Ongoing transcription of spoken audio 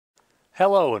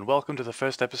Hello and welcome to the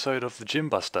first episode of the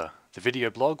Gymbuster, the video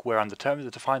blog where I'm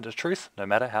determined to find the truth no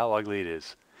matter how ugly it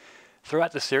is.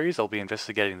 Throughout the series I'll be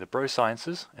investigating the bro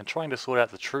sciences and trying to sort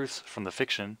out the truths from the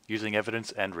fiction using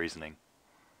evidence and reasoning.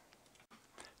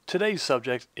 Today's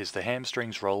subject is the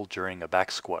hamstrings roll during a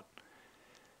back squat.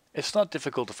 It's not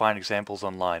difficult to find examples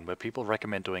online where people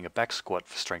recommend doing a back squat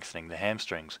for strengthening the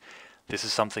hamstrings. This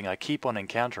is something I keep on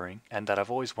encountering and that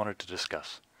I've always wanted to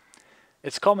discuss.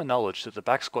 It's common knowledge that the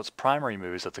back squat's primary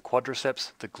moves are the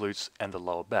quadriceps, the glutes, and the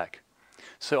lower back.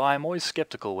 So I am always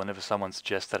skeptical whenever someone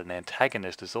suggests that an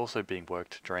antagonist is also being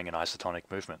worked during an isotonic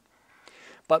movement.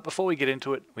 But before we get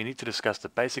into it, we need to discuss the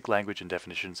basic language and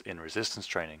definitions in resistance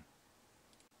training.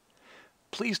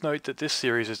 Please note that this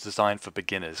series is designed for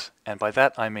beginners, and by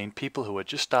that I mean people who are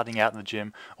just starting out in the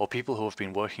gym or people who have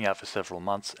been working out for several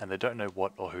months and they don't know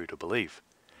what or who to believe.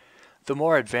 The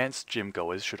more advanced gym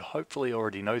goers should hopefully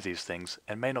already know these things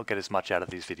and may not get as much out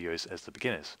of these videos as the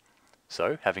beginners.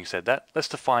 So, having said that, let's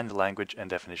define the language and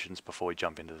definitions before we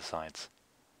jump into the science.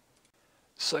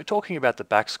 So talking about the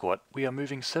back squat, we are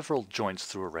moving several joints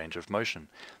through a range of motion.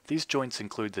 These joints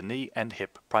include the knee and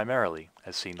hip primarily,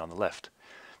 as seen on the left.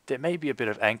 There may be a bit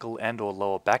of ankle and or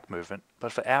lower back movement,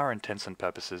 but for our intents and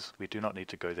purposes, we do not need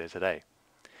to go there today.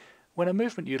 When a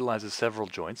movement utilizes several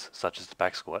joints, such as the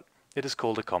back squat, it is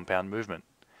called a compound movement.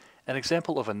 An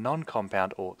example of a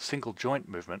non-compound or single joint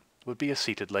movement would be a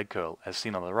seated leg curl, as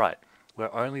seen on the right,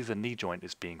 where only the knee joint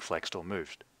is being flexed or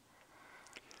moved.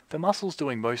 The muscles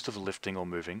doing most of the lifting or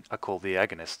moving are called the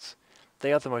agonists.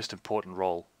 They are the most important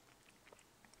role.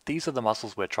 These are the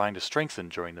muscles we're trying to strengthen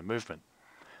during the movement.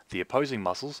 The opposing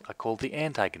muscles are called the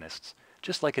antagonists.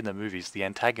 Just like in the movies, the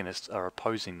antagonists are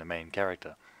opposing the main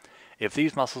character. If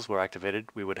these muscles were activated,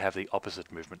 we would have the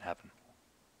opposite movement happen.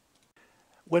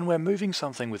 When we're moving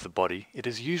something with the body, it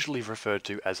is usually referred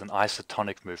to as an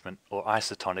isotonic movement or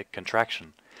isotonic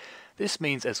contraction. This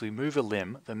means as we move a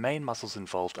limb, the main muscles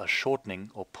involved are shortening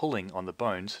or pulling on the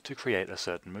bones to create a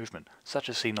certain movement, such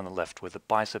as seen on the left where the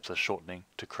biceps are shortening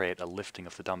to create a lifting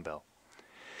of the dumbbell.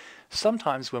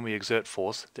 Sometimes when we exert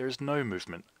force, there is no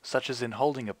movement, such as in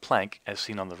holding a plank as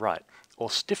seen on the right, or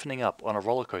stiffening up on a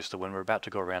roller coaster when we're about to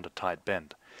go around a tight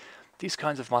bend. These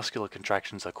kinds of muscular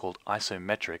contractions are called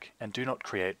isometric and do not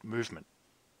create movement.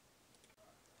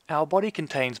 Our body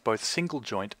contains both single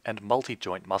joint and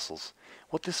multi-joint muscles.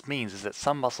 What this means is that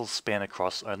some muscles span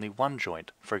across only one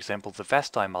joint. For example, the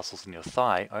vasti muscles in your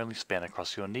thigh only span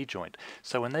across your knee joint,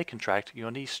 so when they contract, your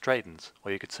knee straightens,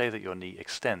 or you could say that your knee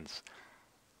extends,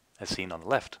 as seen on the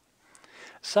left.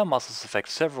 Some muscles affect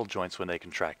several joints when they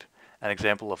contract. An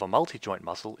example of a multi-joint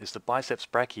muscle is the biceps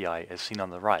brachii as seen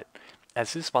on the right,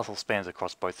 as this muscle spans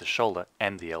across both the shoulder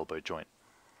and the elbow joint.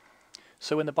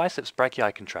 So when the biceps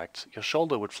brachii contracts, your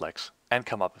shoulder would flex and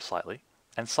come up slightly,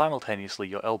 and simultaneously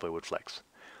your elbow would flex.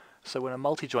 So when a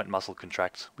multi-joint muscle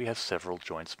contracts, we have several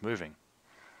joints moving.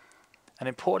 An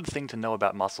important thing to know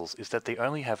about muscles is that they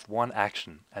only have one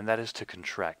action, and that is to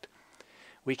contract.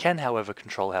 We can, however,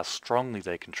 control how strongly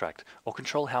they contract, or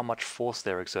control how much force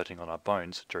they're exerting on our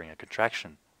bones during a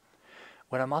contraction.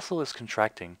 When a muscle is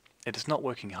contracting, it is not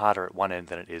working harder at one end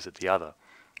than it is at the other.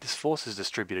 This force is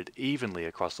distributed evenly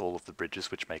across all of the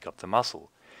bridges which make up the muscle.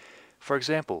 For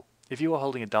example, if you are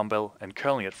holding a dumbbell and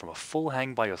curling it from a full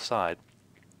hang by your side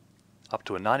up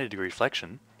to a 90-degree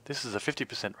flexion, this is a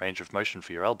 50% range of motion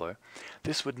for your elbow,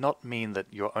 this would not mean that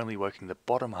you're only working the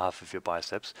bottom half of your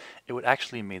biceps, it would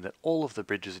actually mean that all of the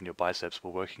bridges in your biceps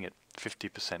were working at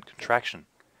 50% contraction.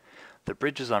 The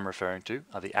bridges I'm referring to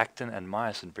are the actin and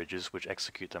myosin bridges which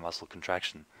execute the muscle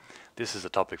contraction. This is a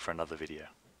topic for another video.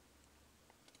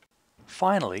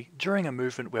 Finally, during a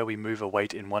movement where we move a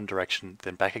weight in one direction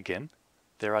then back again,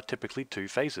 there are typically two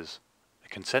phases, a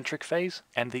concentric phase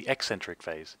and the eccentric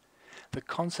phase. The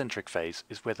concentric phase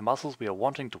is where the muscles we are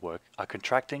wanting to work are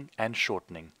contracting and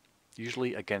shortening,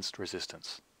 usually against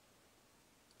resistance.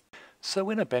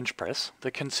 So in a bench press, the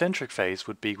concentric phase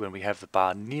would be when we have the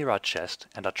bar near our chest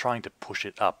and are trying to push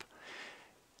it up.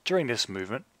 During this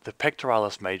movement, the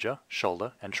pectoralis major,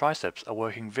 shoulder, and triceps are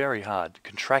working very hard,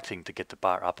 contracting to get the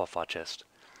bar up off our chest.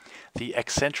 The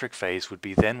eccentric phase would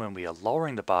be then when we are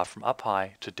lowering the bar from up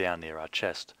high to down near our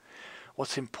chest.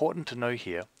 What's important to know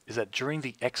here is that during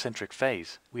the eccentric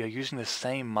phase, we are using the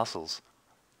same muscles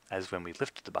as when we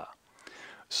lift the bar.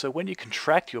 So when you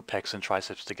contract your pecs and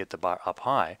triceps to get the bar up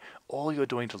high, all you're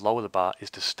doing to lower the bar is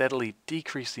to steadily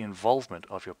decrease the involvement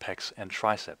of your pecs and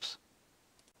triceps.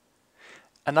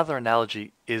 Another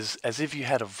analogy is as if you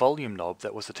had a volume knob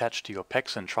that was attached to your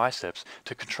pecs and triceps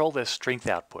to control their strength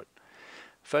output.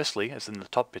 Firstly, as in the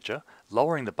top picture,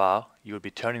 lowering the bar, you would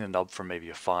be turning the knob from maybe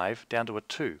a 5 down to a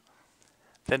 2.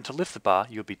 Then to lift the bar,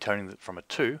 you'll be turning it from a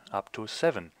 2 up to a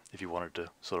 7 if you wanted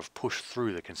to sort of push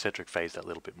through the concentric phase that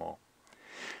little bit more.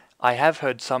 I have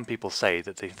heard some people say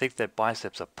that they think their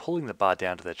biceps are pulling the bar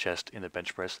down to their chest in the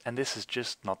bench press, and this is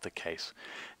just not the case.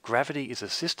 Gravity is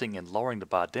assisting in lowering the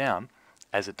bar down,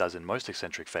 as it does in most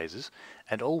eccentric phases,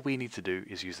 and all we need to do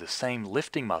is use the same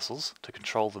lifting muscles to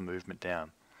control the movement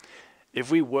down. If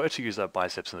we were to use our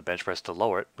biceps in the bench press to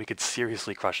lower it, we could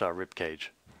seriously crush our rib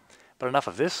cage. But enough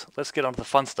of this, let's get on to the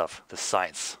fun stuff, the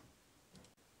science.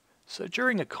 So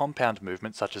during a compound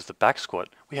movement such as the back squat,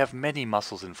 we have many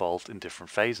muscles involved in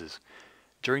different phases.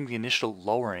 During the initial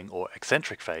lowering or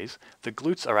eccentric phase, the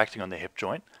glutes are acting on the hip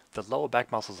joint, the lower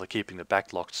back muscles are keeping the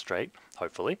back locked straight,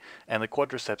 hopefully, and the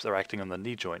quadriceps are acting on the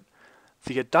knee joint.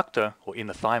 The adductor or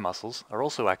inner thigh muscles are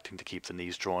also acting to keep the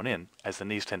knees drawn in, as the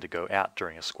knees tend to go out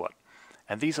during a squat.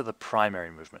 And these are the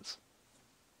primary movements.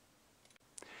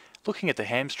 Looking at the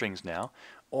hamstrings now,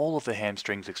 all of the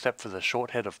hamstrings except for the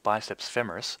short head of biceps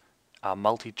femoris are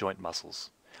multi-joint muscles.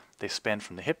 They span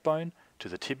from the hip bone to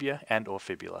the tibia and or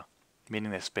fibula, meaning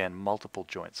they span multiple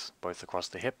joints, both across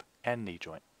the hip and knee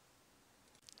joint.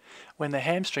 When the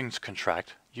hamstrings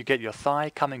contract, you get your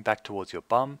thigh coming back towards your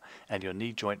bum and your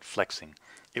knee joint flexing.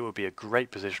 It would be a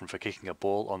great position for kicking a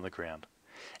ball on the ground.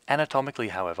 Anatomically,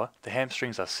 however, the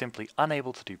hamstrings are simply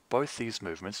unable to do both these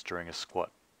movements during a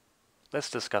squat. Let's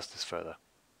discuss this further.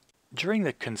 During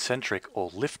the concentric or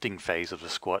lifting phase of the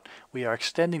squat, we are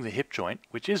extending the hip joint,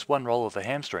 which is one role of the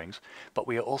hamstrings, but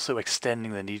we are also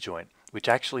extending the knee joint, which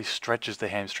actually stretches the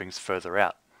hamstrings further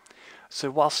out.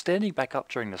 So while standing back up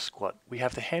during the squat, we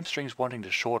have the hamstrings wanting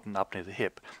to shorten up near the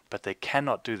hip, but they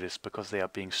cannot do this because they are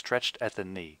being stretched at the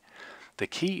knee. The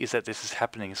key is that this is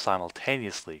happening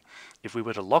simultaneously. If we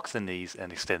were to lock the knees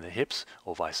and extend the hips,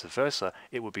 or vice versa,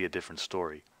 it would be a different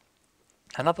story.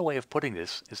 Another way of putting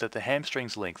this is that the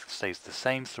hamstring's length stays the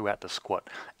same throughout the squat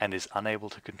and is unable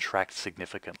to contract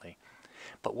significantly.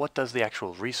 But what does the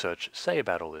actual research say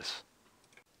about all this?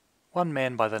 One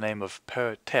man by the name of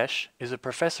Per Tesch is a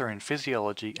professor in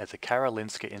physiology at the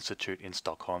Karolinska Institute in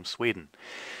Stockholm, Sweden.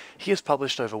 He has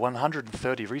published over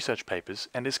 130 research papers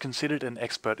and is considered an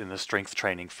expert in the strength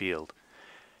training field.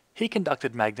 He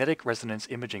conducted magnetic resonance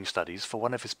imaging studies for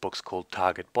one of his books called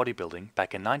Target Bodybuilding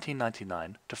back in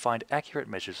 1999 to find accurate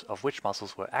measures of which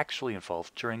muscles were actually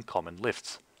involved during common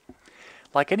lifts.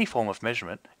 Like any form of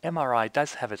measurement, MRI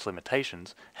does have its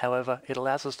limitations, however it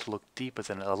allows us to look deeper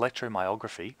than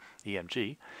electromyography,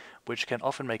 EMG, which can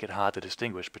often make it hard to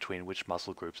distinguish between which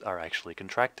muscle groups are actually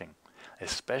contracting,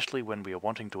 especially when we are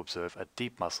wanting to observe a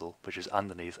deep muscle which is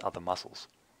underneath other muscles.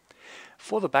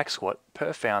 For the back squat,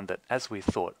 Per found that, as we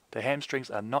thought, the hamstrings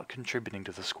are not contributing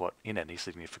to the squat in any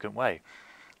significant way.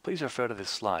 Please refer to this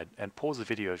slide and pause the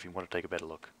video if you want to take a better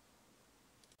look.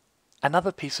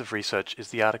 Another piece of research is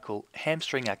the article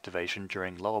Hamstring Activation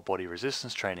During Lower Body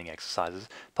Resistance Training Exercises,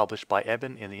 published by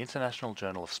Eben in the International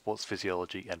Journal of Sports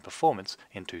Physiology and Performance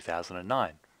in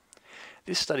 2009.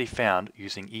 This study found,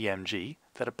 using EMG,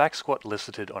 that a back squat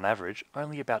elicited on average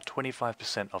only about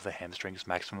 25% of the hamstring's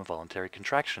maximum voluntary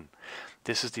contraction.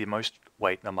 This is the most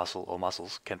weight a muscle or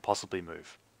muscles can possibly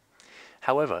move.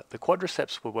 However, the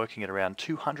quadriceps were working at around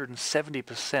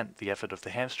 270% the effort of the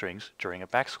hamstrings during a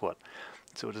back squat,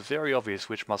 so it is very obvious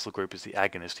which muscle group is the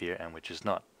agonist here and which is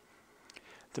not.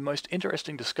 The most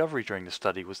interesting discovery during the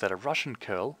study was that a Russian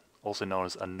curl, also known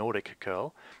as a Nordic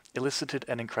curl, elicited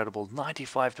an incredible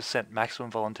 95% maximum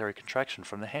voluntary contraction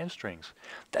from the hamstrings.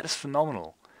 That is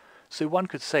phenomenal. So one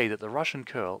could say that the Russian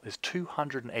curl is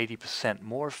 280%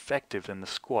 more effective than the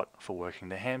squat for working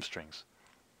the hamstrings.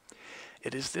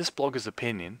 It is this blogger's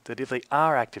opinion that if they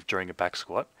are active during a back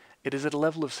squat, it is at a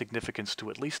level of significance to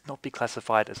at least not be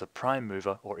classified as a prime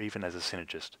mover or even as a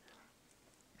synergist.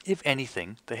 If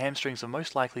anything, the hamstrings are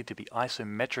most likely to be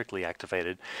isometrically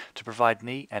activated to provide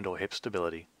knee and or hip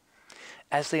stability.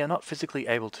 As they are not physically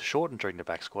able to shorten during the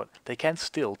back squat, they can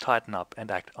still tighten up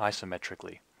and act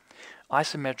isometrically.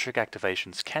 Isometric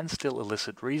activations can still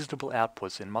elicit reasonable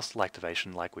outputs in muscle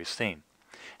activation like we've seen.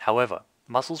 However,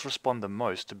 muscles respond the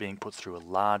most to being put through a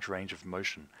large range of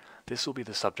motion. This will be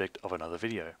the subject of another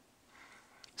video.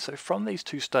 So from these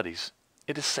two studies,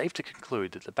 it is safe to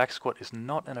conclude that the back squat is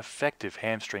not an effective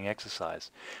hamstring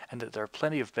exercise, and that there are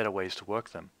plenty of better ways to work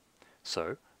them.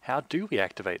 So, how do we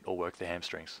activate or work the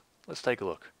hamstrings? Let's take a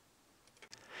look.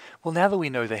 Well, now that we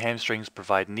know the hamstrings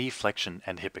provide knee flexion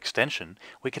and hip extension,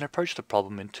 we can approach the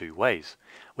problem in two ways.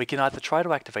 We can either try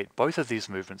to activate both of these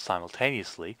movements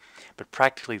simultaneously, but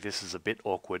practically this is a bit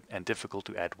awkward and difficult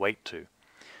to add weight to.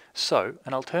 So,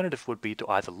 an alternative would be to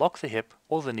either lock the hip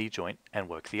or the knee joint and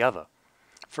work the other.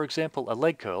 For example, a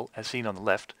leg curl, as seen on the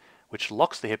left, which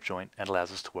locks the hip joint and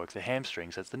allows us to work the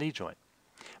hamstrings as the knee joint.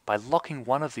 By locking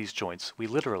one of these joints, we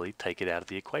literally take it out of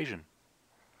the equation.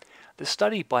 The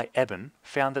study by Eben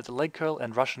found that the leg curl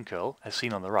and Russian curl, as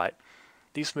seen on the right,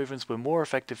 these movements were more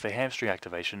effective for hamstring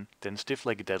activation than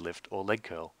stiff-legged deadlift or leg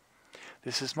curl.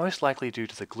 This is most likely due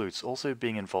to the glutes also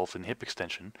being involved in hip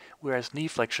extension, whereas knee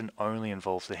flexion only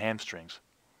involves the hamstrings.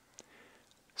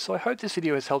 So I hope this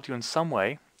video has helped you in some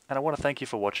way, and I want to thank you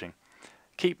for watching.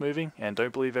 Keep moving and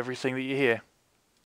don't believe everything that you hear.